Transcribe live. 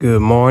Good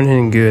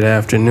morning, good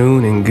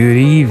afternoon, and good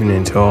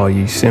evening to all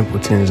you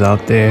simpletons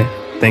out there.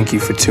 Thank you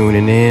for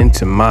tuning in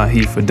to My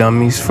Heat for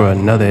Dummies for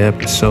another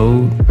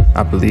episode.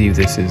 I believe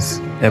this is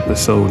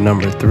episode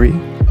number 3.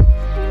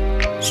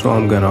 So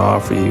I'm going to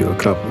offer you a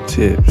couple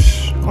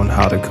tips on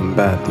how to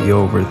combat the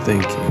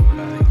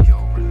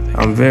overthinking.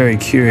 I'm very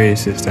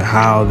curious as to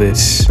how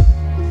this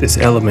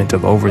element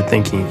of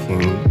overthinking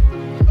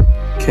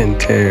can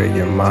tear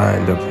your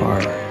mind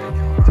apart.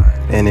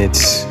 And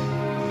it's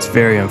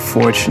very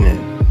unfortunate.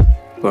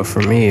 But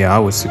for me, I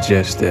would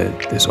suggest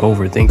that this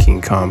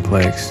overthinking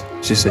complex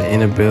is just an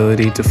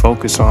inability to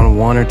focus on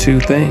one or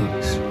two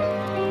things.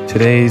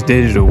 Today's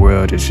digital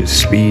world is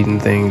just speeding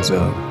things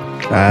up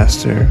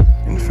faster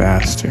and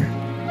faster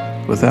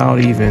without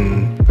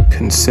even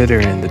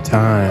considering the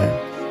time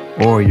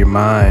or your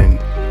mind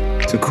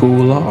to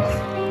cool off.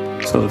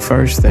 So the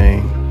first thing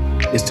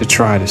is to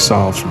try to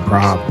solve some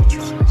problems.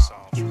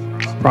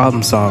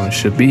 Problem solving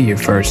should be your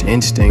first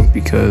instinct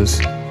because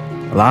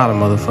a lot of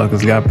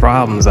motherfuckers got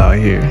problems out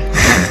here,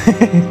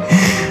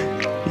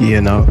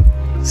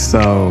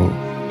 So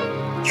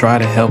try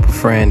to help a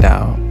friend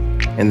out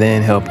and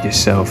then help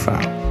yourself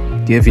out.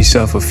 Give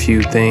yourself a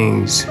few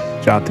things,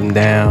 jot them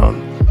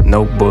down,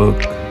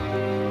 notebook,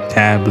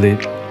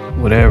 tablet,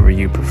 whatever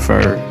you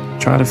prefer.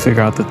 Try to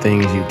figure out the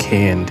things you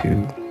can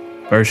do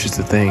versus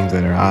the things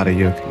that are out of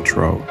your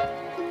control.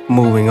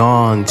 Moving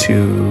on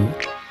to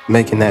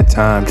making that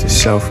time to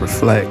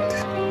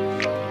self-reflect.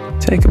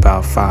 Take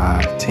about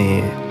 5,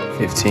 10,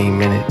 15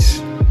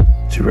 minutes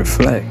to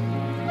reflect.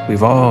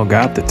 We've all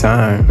got the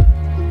time.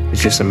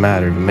 It's just a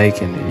matter of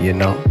making it,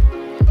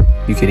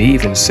 You could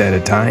even set a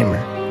timer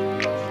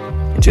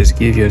and just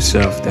give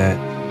yourself the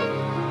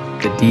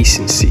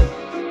decency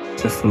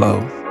to flow.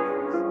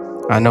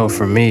 I know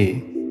for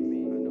me,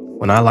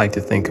 when I like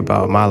to think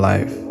about my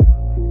life,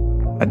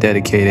 I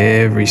dedicate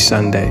every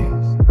Sunday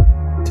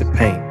to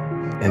paint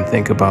and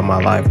think about my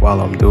life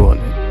while I'm doing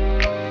it.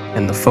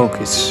 And the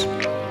focus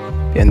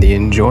and the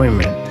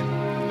enjoyment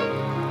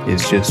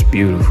is just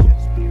beautiful.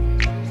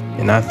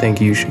 And I think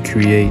you should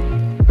create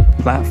a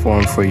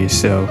platform for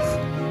yourself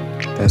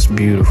that's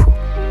beautiful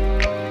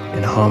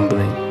and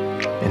humbling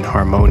and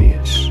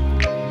harmonious.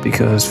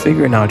 Because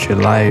figuring out your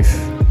life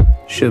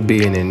should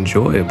be an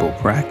enjoyable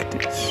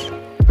practice,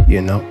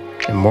 and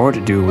more to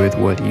do with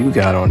what you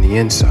got on the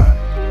inside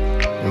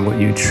and what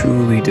you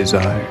truly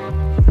desire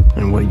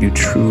and what you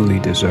truly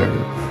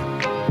deserve.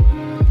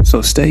 So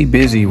stay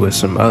busy with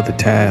some other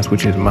tasks,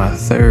 which is my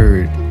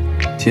third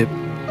tip,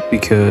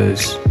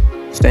 because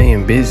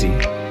staying busy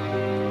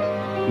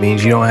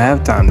means you don't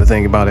have time to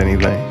think about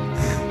anything.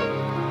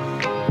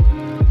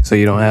 So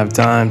you don't have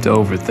time to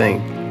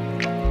overthink.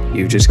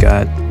 You've just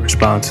got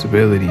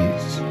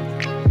responsibilities.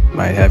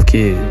 Might have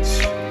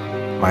kids,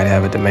 might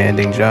have a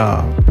demanding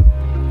job,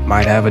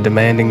 might have a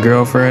demanding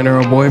girlfriend or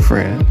a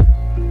boyfriend.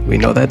 We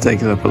know that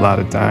takes up a lot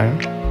of time.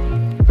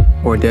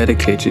 Or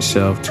dedicate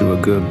yourself to a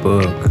good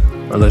book,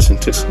 or listen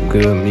to some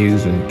good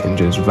music and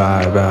just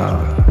vibe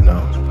out,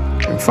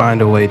 and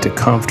find a way to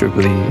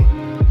comfortably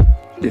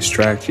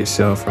distract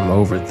yourself from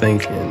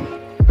overthinking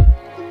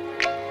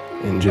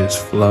and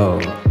just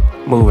flow.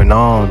 Moving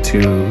on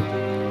to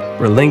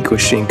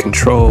relinquishing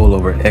control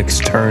over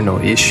external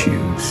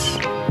issues.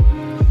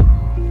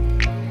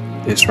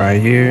 This right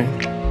here,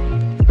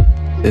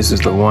 this is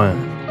the one.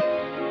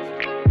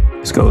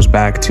 This goes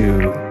back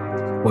to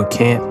what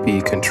can't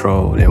be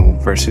controlled and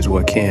versus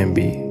what can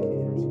be.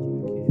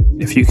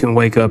 If you can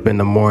wake up in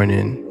the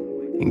morning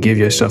and give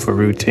yourself a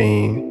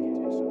routine,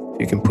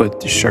 you can put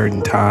the shirt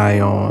and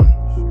tie on,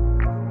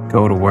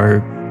 go to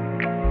work,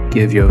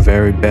 give your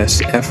very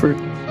best effort,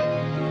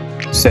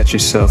 set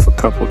yourself a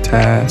couple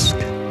tasks.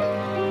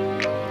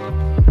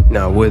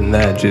 Now, wouldn't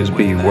that just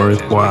be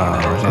worthwhile?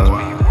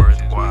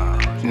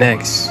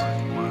 Next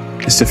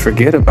is to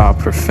forget about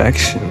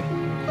perfection.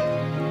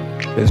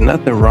 There's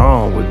nothing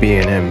wrong with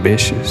being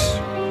ambitious,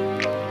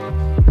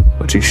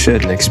 but you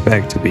shouldn't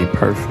expect to be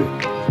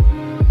perfect.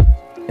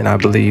 And I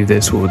believe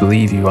this will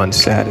leave you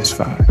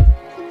unsatisfied,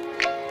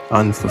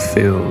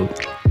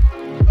 unfulfilled,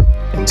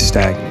 and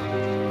stagnant.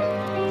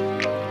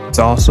 It's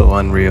also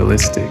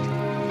unrealistic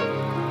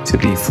to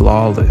be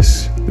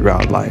flawless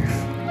throughout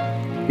life,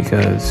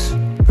 because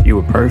if you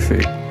were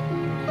perfect,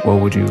 what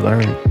would you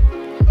learn?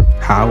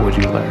 How would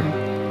you learn?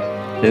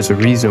 There's a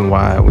reason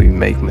why we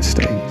make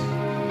mistakes.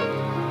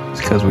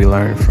 It's because we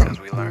learn from it.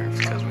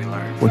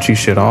 What you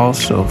should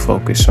also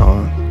focus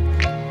on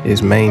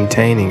is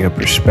maintaining a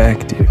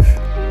perspective.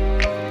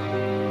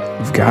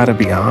 You've got to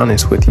be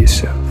honest with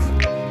yourself.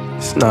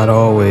 It's not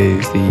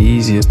always the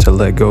easiest to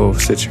let go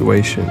of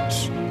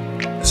situations,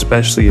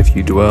 especially if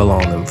you dwell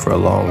on them for a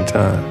long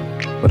time,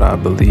 but I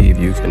believe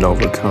you can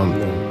overcome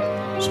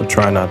them. So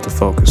try not to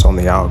focus on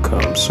the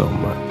outcome so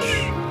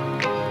much.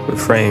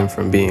 Refrain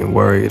from being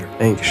worried or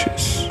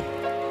anxious,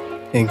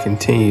 and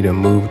continue to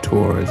move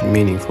towards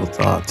meaningful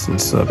thoughts and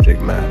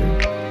subject matter.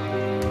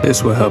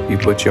 This will help you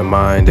put your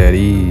mind at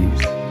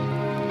ease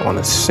on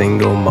a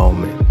single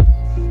moment.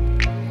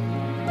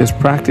 This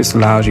practice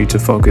allows you to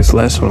focus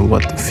less on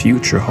what the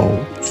future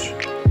holds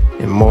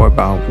and more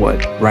about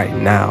what right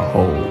now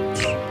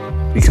holds,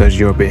 because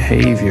your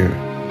behavior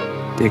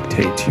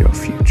dictates your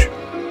future.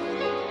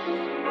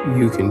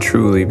 You can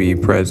truly be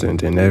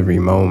present in every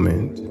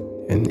moment,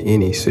 in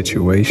any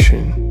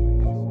situation.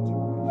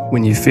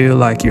 When you feel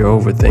like you're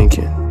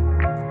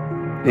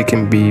overthinking, it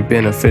can be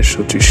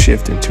beneficial to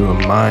shift into a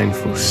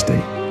mindful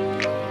state.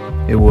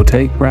 It will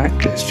take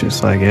practice,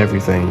 just like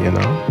everything,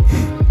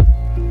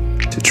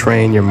 to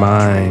train your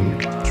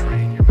mind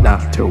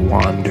not to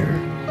wander,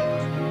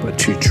 but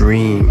to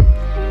dream,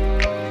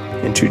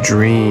 and to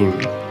dream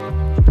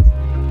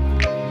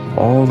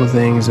all the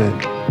things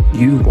that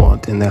you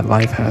want and that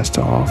life has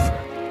to offer.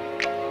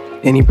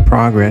 Any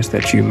progress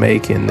that you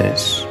make in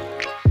this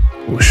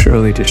will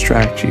surely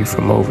distract you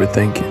from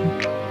overthinking.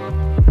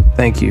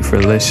 Thank you for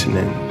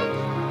listening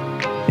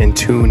and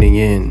tuning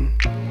in.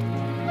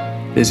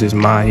 This is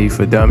Mahi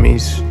for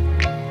Dummies.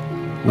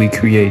 We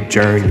create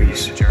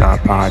journeys, not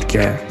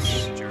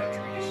podcasts.